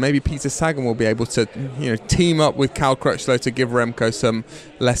momentum. Maybe Peter Sagan will be able to, team up with Cal Crutchlow to give Remco some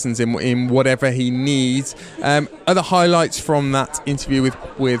lessons in whatever he needs. Other highlights from that interview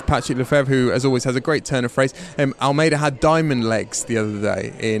with Patrick Lefebvre, who, as always, has a great turn of phrase. Almeida had diamond legs the other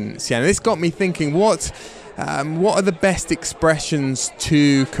day in Siena. This got me thinking, what are the best expressions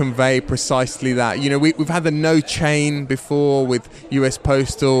to convey precisely that? We've had the no chain before with US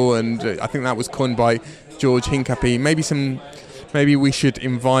Postal, and I think that was coined by George Hincapie. Maybe we should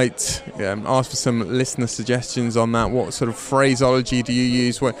ask for some listener suggestions on that. What sort of phraseology do you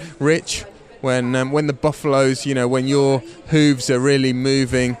use when the buffaloes, when your hooves are really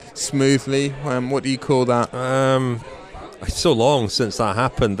moving smoothly? What do you call that? It's so long since that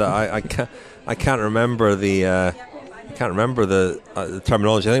happened that I can't remember the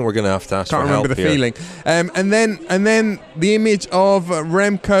terminology. I think we're going to have to ask for help. Can't remember the feeling. And then the image of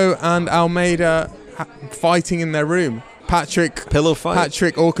Remco and Almeida fighting in their room. Patrick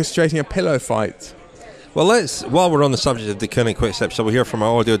orchestrating a pillow fight. Well, while we're on the subject of Deceuninck Quick-Step, so we'll hear from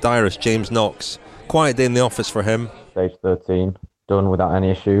our audio diarist James Knox. Quiet day in the office for him. Stage 13, done without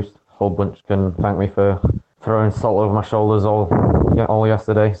any issues. Whole bunch can thank me for throwing salt over my shoulders all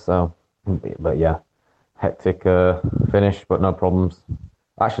yesterday. So, but yeah, hectic finish, but no problems.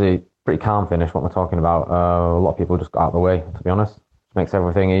 Actually, pretty calm finish. What we're talking about. A lot of people just got out of the way. To be honest, makes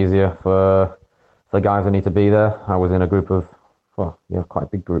everything easier for the guys that need to be there. I was in a group of, quite a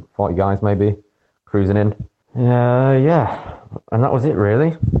big group, 40 guys maybe, cruising in. Yeah, and that was it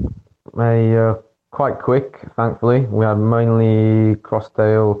really. Quite quick, thankfully. We had mainly cross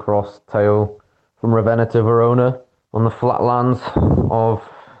tail, from Ravenna to Verona on the flatlands of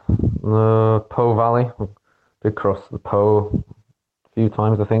the Po Valley. Did cross the Po a few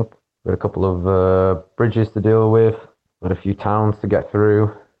times, I think. We had a couple of bridges to deal with. We had a few towns to get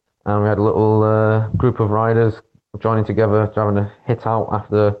through. And we had a little group of riders joining together, having a hit out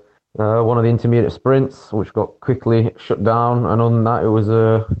after one of the intermediate sprints, which got quickly shut down. And other than that, it was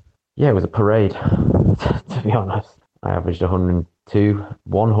a parade, to be honest. I averaged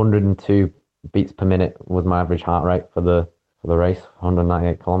 102 beats per minute was my average heart rate for the race,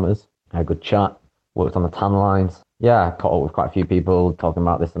 198 kilometers. I had a good chat, worked on the tan lines. Yeah, I caught up with quite a few people talking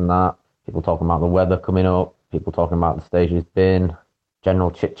about this and that. People talking about the weather coming up. People talking about the stage it's been.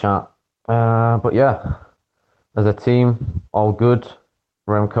 General chit chat. But yeah, as a team, all good.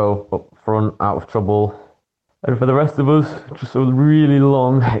 Remco up front, out of trouble. And for the rest of us, just a really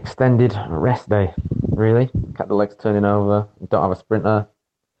long, extended rest day, really. Kept the legs turning over. Don't have a sprinter.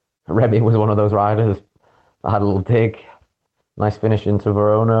 Remy was one of those riders that had a little dig. Nice finish into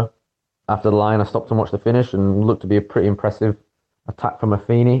Verona. After the line, I stopped and watched the finish and looked to be a pretty impressive attack from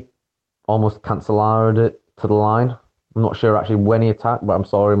Affini. Almost cancelled it to the line. I'm not sure actually when he attacked, but I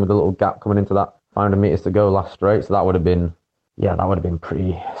saw him with a little gap coming into that 500 metres to go last straight. So that would have been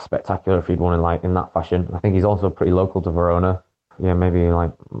pretty spectacular if he'd won in that fashion. I think he's also pretty local to Verona. Yeah, maybe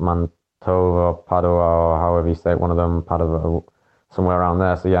like Mantova or Padova or however you say it, one of them, Padova, somewhere around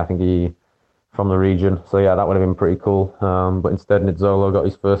there. So yeah, I think he from the region. So yeah, that would have been pretty cool. But instead, Nizzolo got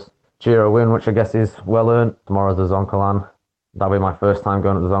his first Giro win, which I guess is well earned. Tomorrow's the Zoncolan. That'll be my first time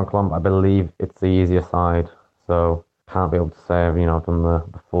going to the Zoncolan, but I believe it's the easier side. So can't be able to say I've done the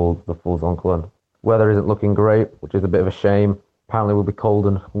full Zoncolan. Weather isn't looking great, which is a bit of a shame. Apparently we'll be cold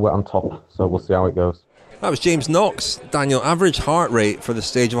and wet on top, so we'll see how it goes. That was James Knox. Daniel, average heart rate for the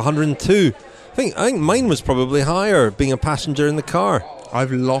stage of 102. I think mine was probably higher, being a passenger in the car.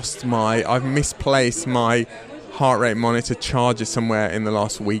 I've misplaced my heart rate monitor charger somewhere in the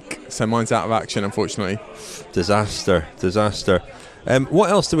last week, so mine's out of action, unfortunately. Disaster. What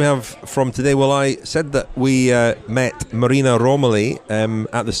else do we have from today? Well, I said that we met Marina Romoli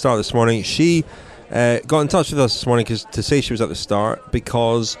at the start this morning. She got in touch with us this morning to say she was at the start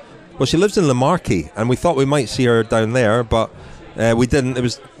because, well, she lives in Lamarque, and we thought we might see her down there, but we didn't. It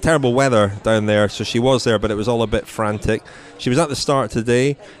was terrible weather down there, so she was there, but it was all a bit frantic. She was at the start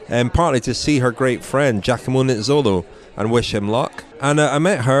today, partly to see her great friend Giacomo Nizzolo and wish him luck. And I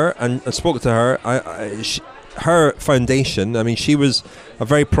met her and spoke to her. Her foundation, I mean, she was a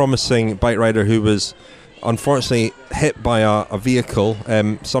very promising bike rider who was unfortunately hit by a vehicle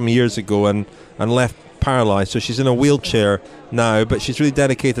some years ago and left paralysed. So she's in a wheelchair now, but she's really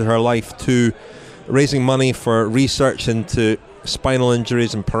dedicated her life to raising money for research into spinal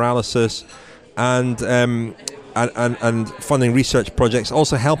injuries and paralysis, and funding research projects,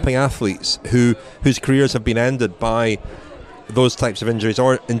 also helping athletes whose careers have been ended by those types of injuries,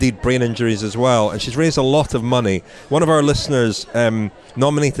 or indeed brain injuries as well. And she's raised a lot of money. One of our listeners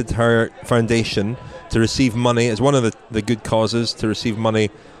nominated her foundation to receive money as one of the good causes, to receive money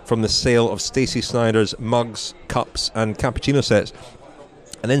from the sale of Stacey Snyder's mugs, cups and cappuccino sets.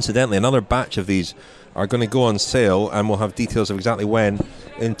 And incidentally, another batch of these are going to go on sale, and we'll have details of exactly when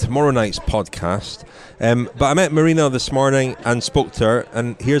in tomorrow night's podcast. But I met Marina this morning and spoke to her,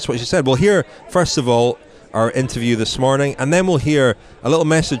 and here's what she said. We'll hear, first of all, our interview this morning, and then we'll hear a little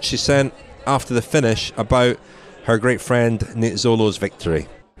message she sent after the finish about her great friend Nizzolo's victory.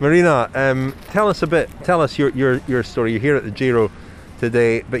 Marina, tell us your story. You're here at the Giro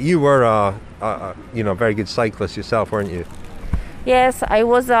today, but you were a very good cyclist yourself, weren't you? Yes, I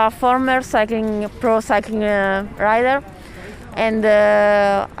was a former pro cycling rider, and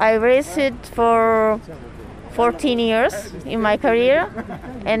I raced for 14 years in my career,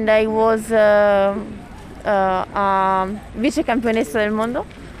 and I was vice campionessa del mondo.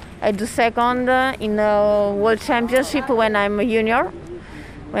 I do second in the World Championship when I'm a junior,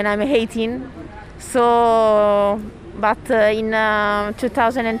 when I'm 18. So, but in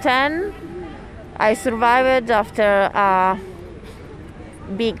 2010, I survived after a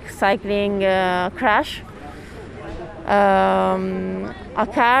big cycling crash. A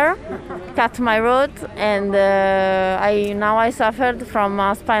car cut my road, and I suffered from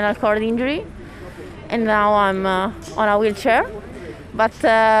a spinal cord injury, and now I'm on a wheelchair. But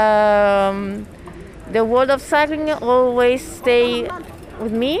the world of cycling always stay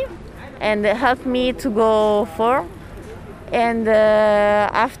with me and help me to go forward. And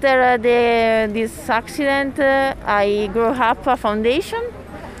after this accident, I grew up a foundation,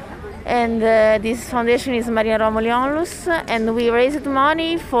 and this foundation is Marina Romoli Onlus, and we raised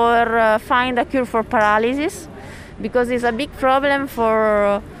money for find a cure for paralysis, because it's a big problem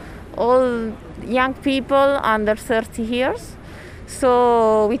for all young people under 30 years.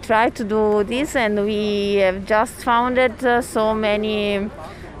 So we try to do this, and we have just founded so many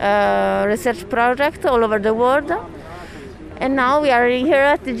research projects all over the world. And now we are here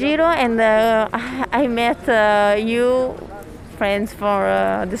at the Giro, and I met you, friends,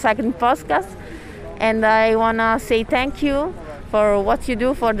 for the second podcast. And I want to say thank you for what you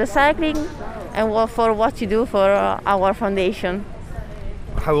do for the cycling and for what you do for our foundation.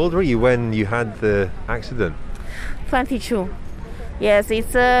 How old were you when you had the accident? 22. Yes,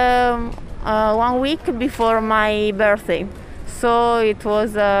 it's 1 week before my birthday. So it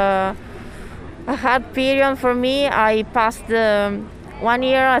was a hard period for me. I passed 1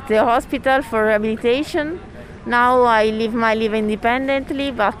 year at the hospital for rehabilitation. Now I live my life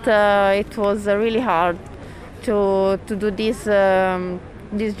independently, but it was really hard to do this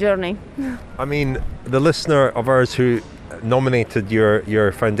journey. I mean, the listener of ours who nominated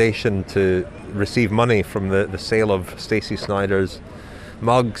your foundation to receive money from the sale of Stacey Snyder's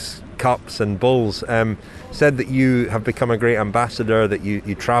mugs, cups and bowls, said that you have become a great ambassador, that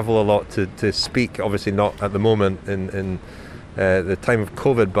you travel a lot to speak, obviously not at the moment in the time of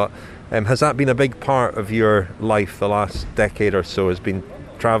COVID, but has that been a big part of your life the last decade or so, has been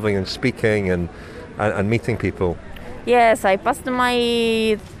traveling and speaking and meeting people? Yes, I passed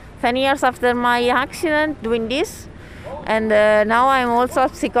my 10 years after my accident doing this, and now I'm also a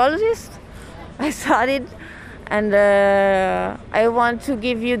psychologist. I studied, and I want to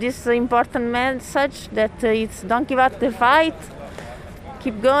give you this important message that it's don't give up the fight,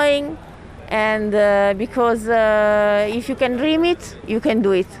 keep going, and because if you can dream it, you can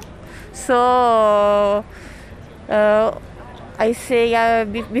do it. So I say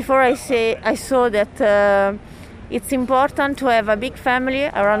before I saw that it's important to have a big family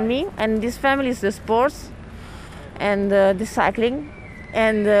around me, and this family is the sports and the cycling,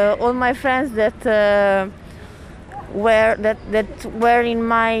 and all my friends that were in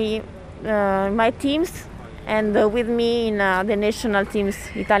my teams and with me in the national teams,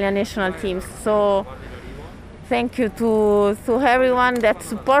 Italian national teams. So thank you to everyone that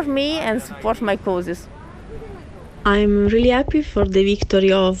support me and support my causes. I'm really happy for the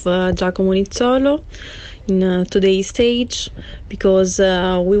victory of Giacomo Nizzolo in today's stage, because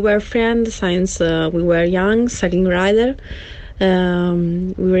we were friends since we were young cycling rider.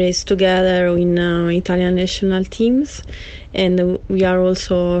 We raced together in Italian national teams, and we are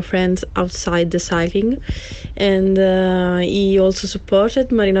also friends outside the cycling. And he also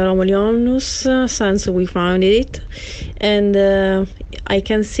supported Marina Romoli-Onlus since we founded it. And I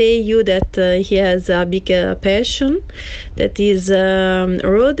can say you that he has a big passion, that is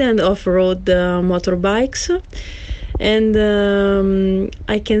road and off-road motorbikes. And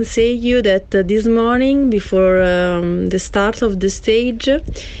I can say you that this morning, before the start of the stage,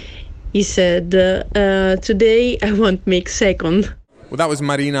 he said, today I won't make second. Well, that was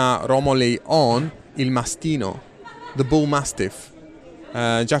Marina Romoli on Il Mastino, the bull mastiff.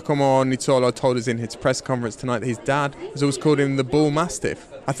 Giacomo Nizzolo told us in his press conference tonight that his dad has always called him the bull mastiff.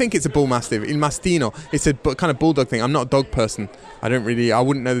 I think it's a bull mastiff. Il Mastino. It's a kind of bulldog thing. I'm not a dog person. I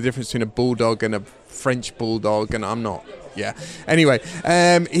wouldn't know the difference between a bulldog and a French bulldog, and I'm not. Yeah. Anyway,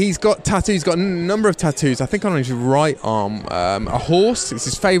 he's got tattoos. He's got a number of tattoos. I think on his right arm, a horse. It's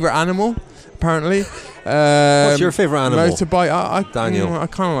his favourite animal, apparently. What's your favourite animal? Motorbike. Daniel. I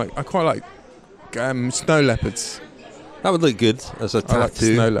quite like snow leopards. That would look good as a tattoo. I like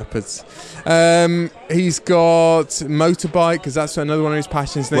snow leopards. He's got motorbike, because that's another one of his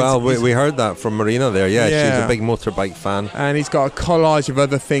passions. Well, we heard that from Marina there. Yeah, she's a big motorbike fan. And he's got a collage of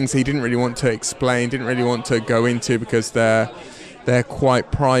other things he didn't really want to explain, didn't really want to go into, because they're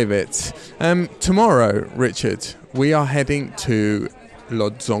quite private. Tomorrow, Richard, we are heading to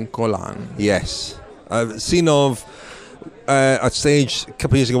Lo Zoncolan. Yes. I've seen a stage a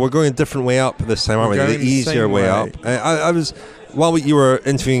couple of years ago. We're going a different way up this time, aren't we? The easier way up. I was, while you were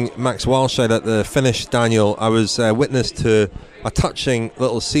interviewing Max Walscheid at the finish, Daniel, I was witness to a touching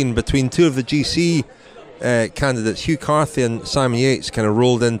little scene between two of the GC candidates. Hugh Carthy and Simon Yates kind of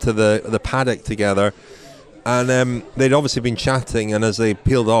rolled into the paddock together, and they'd obviously been chatting, and as they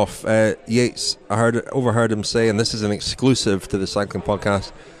peeled off, Yates, I overheard him say, and this is an exclusive to the Cycling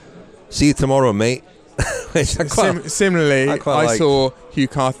Podcast, "See you tomorrow, mate." Similarly, I saw Hugh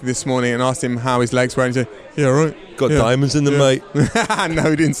Carthy this morning and asked him how his legs were, and he said, "Yeah, right. Got diamonds in them, mate." No,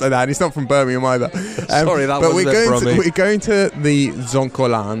 he didn't say that. He's not from Birmingham either. Sorry, that was we're going to the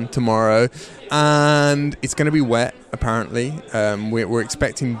Zoncolan tomorrow, and it's going to be wet, apparently. We're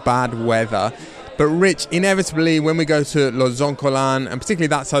expecting bad weather. But Rich, inevitably, when we go to Lo Zoncolan, and particularly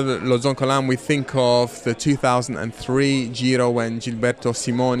that side of Lo Zoncolan, we think of the 2003 Giro when Gilberto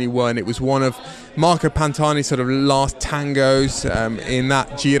Simoni won. It was one of Marco Pantani's sort of last tangos in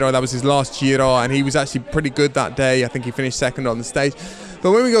that Giro. That was his last Giro, and he was actually pretty good that day. I think he finished second on the stage.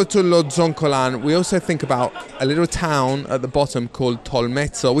 But when we go to Lo Zoncolan, we also think about a little town at the bottom called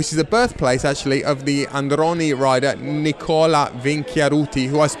Tolmezzo, which is the birthplace, actually, of the Androni rider Nicola Vinchiaruti,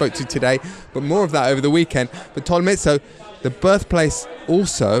 who I spoke to today, but more of that over the weekend. But Tolmezzo, the birthplace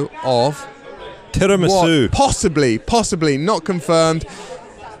also of... tiramisu. Possibly, not confirmed.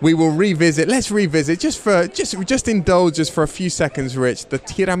 We will revisit. Let's revisit just indulge us for a few seconds, Rich. The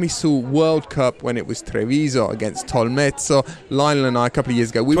Tiramisu World Cup when it was Treviso against Tolmezzo. Lionel and I a couple of years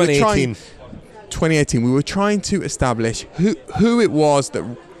ago. 2018. We were trying to establish who it was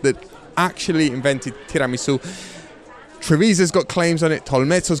that actually invented tiramisu. Treviso's got claims on it.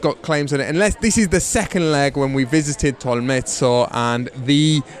 Tolmezzo's got claims on it. Unless this is the second leg when we visited Tolmezzo and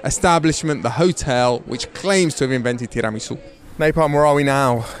the establishment, the hotel, which claims to have invented tiramisu. Napalm, where are we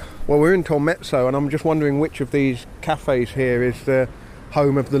now? Well, we're in Tolmezzo, and I'm just wondering which of these cafes here is the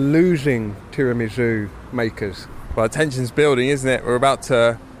home of the losing tiramisu makers. Well, tension's building, isn't it?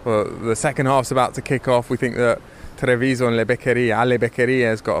 The second half's about to kick off. We think that Treviso and Ale Beccheria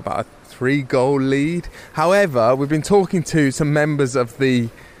has got about a 3-goal lead. However, we've been talking to some members of the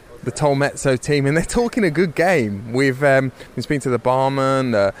Tolmezzo team, and they're talking a good game. We've been speaking to the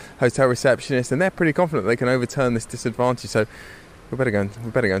barman, the hotel receptionist, and they're pretty confident they can overturn this disadvantage. So we better go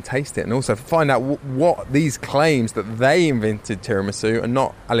and taste it, and also find out what these claims that they invented tiramisu and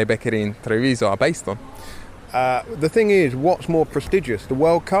not Ale Beccheria and Treviso are based on. The thing is, what's more prestigious, the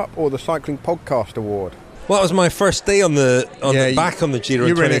World Cup or the Cycling Podcast Award? Well, that was my first day on the Giro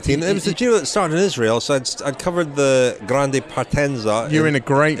in 2018. It was the Giro that started in Israel, so I'd covered the Grande Partenza. You were in a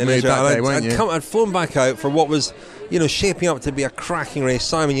great mood that day, weren't you? I'd flown back out for what was, shaping up to be a cracking race.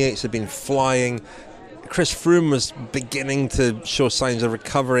 Simon Yates had been flying. Chris Froome was beginning to show signs of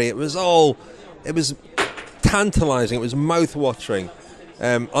recovery. It was tantalising. It was mouth-watering.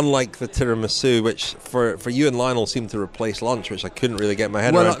 Unlike the tiramisu, which for you and Lionel seemed to replace lunch, which I couldn't really get my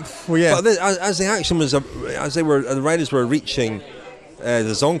head around. Yeah. But as the action was, the riders were reaching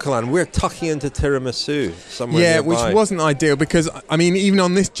the Zoncolan, we're tucking into tiramisu somewhere nearby. Which wasn't ideal because, I mean, even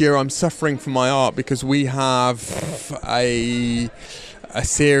on this Giro, I'm suffering for my art because we have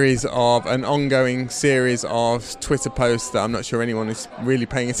an ongoing series of Twitter posts that I'm not sure anyone is really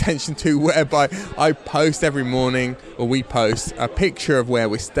paying attention to, whereby I post every morning, or we post, a picture of where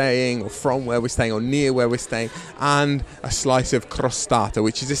we're staying, or from where we're staying, or near where we're staying, and a slice of crostata,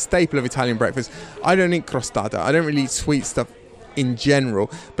 which is a staple of Italian breakfast. I don't eat crostata. I don't really eat sweet stuff in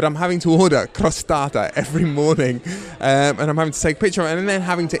general, but I'm having to order crostata every morning, and I'm having to take a picture of it and then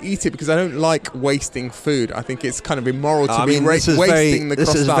having to eat it because I don't like wasting food. I think it's kind of immoral to be wasting the crostata.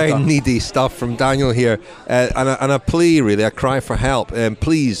 This is very needy stuff from Daniel here, and a plea, really, a cry for help.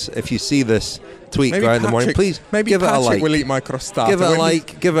 Please, if you see this tweet go out in the morning, please give it a like. Will eat my crostata. Give it a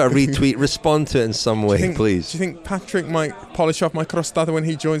like, give it a retweet, respond to it in some way, please. Do you think Patrick might polish off my crostata when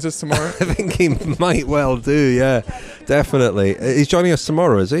he joins us tomorrow? I think he might well do, yeah, definitely. He's joining us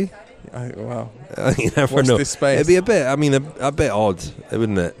tomorrow, is he? You never know. It'd be a bit odd,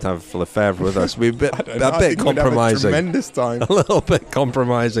 wouldn't it, to have Lefebvre with us? It'd be a bit compromising. Tremendous time. A little bit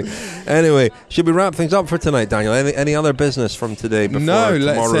compromising. Anyway, should we wrap things up for tonight, Daniel? Any other business from today before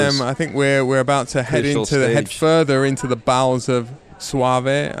tomorrow's I think we're about to head further into the bowels of Soave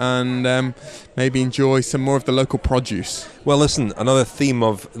and maybe enjoy some more of the local produce. Well, listen, another theme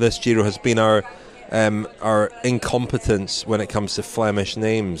of this Giro has been our incompetence when it comes to Flemish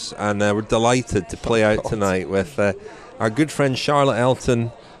names, and we're delighted to play out tonight with our good friend Charlotte Elton.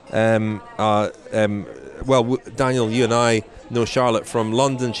 Daniel, you and I know Charlotte from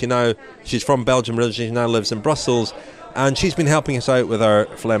London. She's from Belgium originally. She now lives in Brussels, and she's been helping us out with our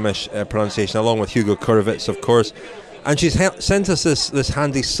Flemish pronunciation, along with Hugo Kurvitz, of course. And she's sent us this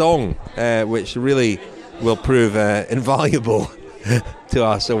handy song, which really will prove invaluable to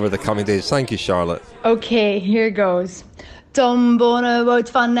us over the coming days. Thank you, Charlotte. Okay, here goes. Tom Bonne, Wout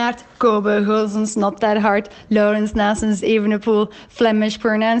van Aert, Kobe Gulsens, not that hard. Lawrence Nassens, Evenepoel, Flemish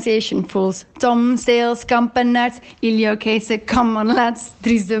pronunciation fools. Tom Sales, Kampenaert, Ilio Keese, come on lads.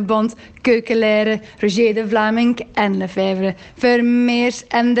 Dries de Bond, Keukenleren, Roger de Vlaming en Lefebvre. Vermeers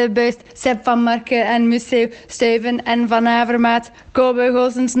en de Beust, Sepp van Marken en Museeuw, Stuyven en Van Avermaat. Kobe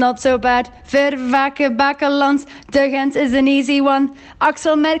Gulsens, not so bad. Vervaken, Bakelands, De Gent is an easy one.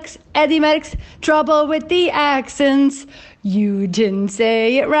 Axel Merckx, Eddy Merckx, trouble with the accents. You didn't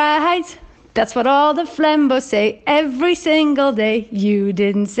say it right. That's what all the flambos say every single day. You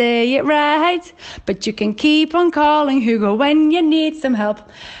didn't say it right, but you can keep on calling Hugo when you need some help.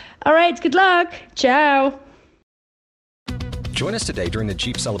 All right, good luck. Ciao. Join us today during the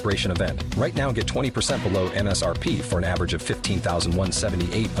Jeep Celebration event. Right now, get 20% below MSRP for an average of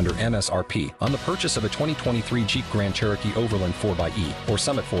 $15,178 under MSRP on the purchase of a 2023 Jeep Grand Cherokee Overland 4xE or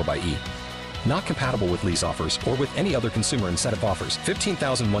Summit 4xE. Not compatible with lease offers or with any other consumer incentive offers.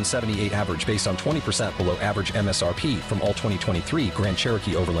 $15,178 average based on 20% below average MSRP from all 2023 Grand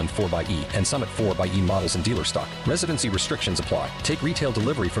Cherokee Overland 4xE and Summit 4xE models in dealer stock. Residency restrictions apply. Take retail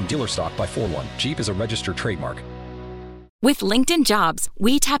delivery from dealer stock by 4/1. Jeep is a registered trademark. With LinkedIn Jobs,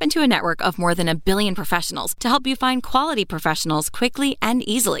 we tap into a network of more than 1 billion professionals to help you find quality professionals quickly and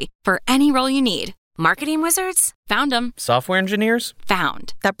easily for any role you need. Marketing wizards? Found them. Software engineers?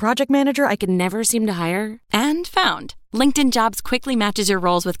 Found. That project manager I could never seem to hire? And found. LinkedIn Jobs quickly matches your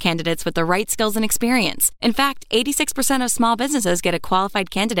roles with candidates with the right skills and experience. In fact, 86% of small businesses get a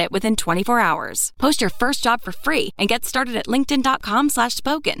qualified candidate within 24 hours. Post your first job for free and get started at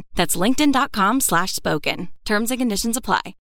linkedin.com/spoken. That's linkedin.com/spoken. Terms and conditions apply.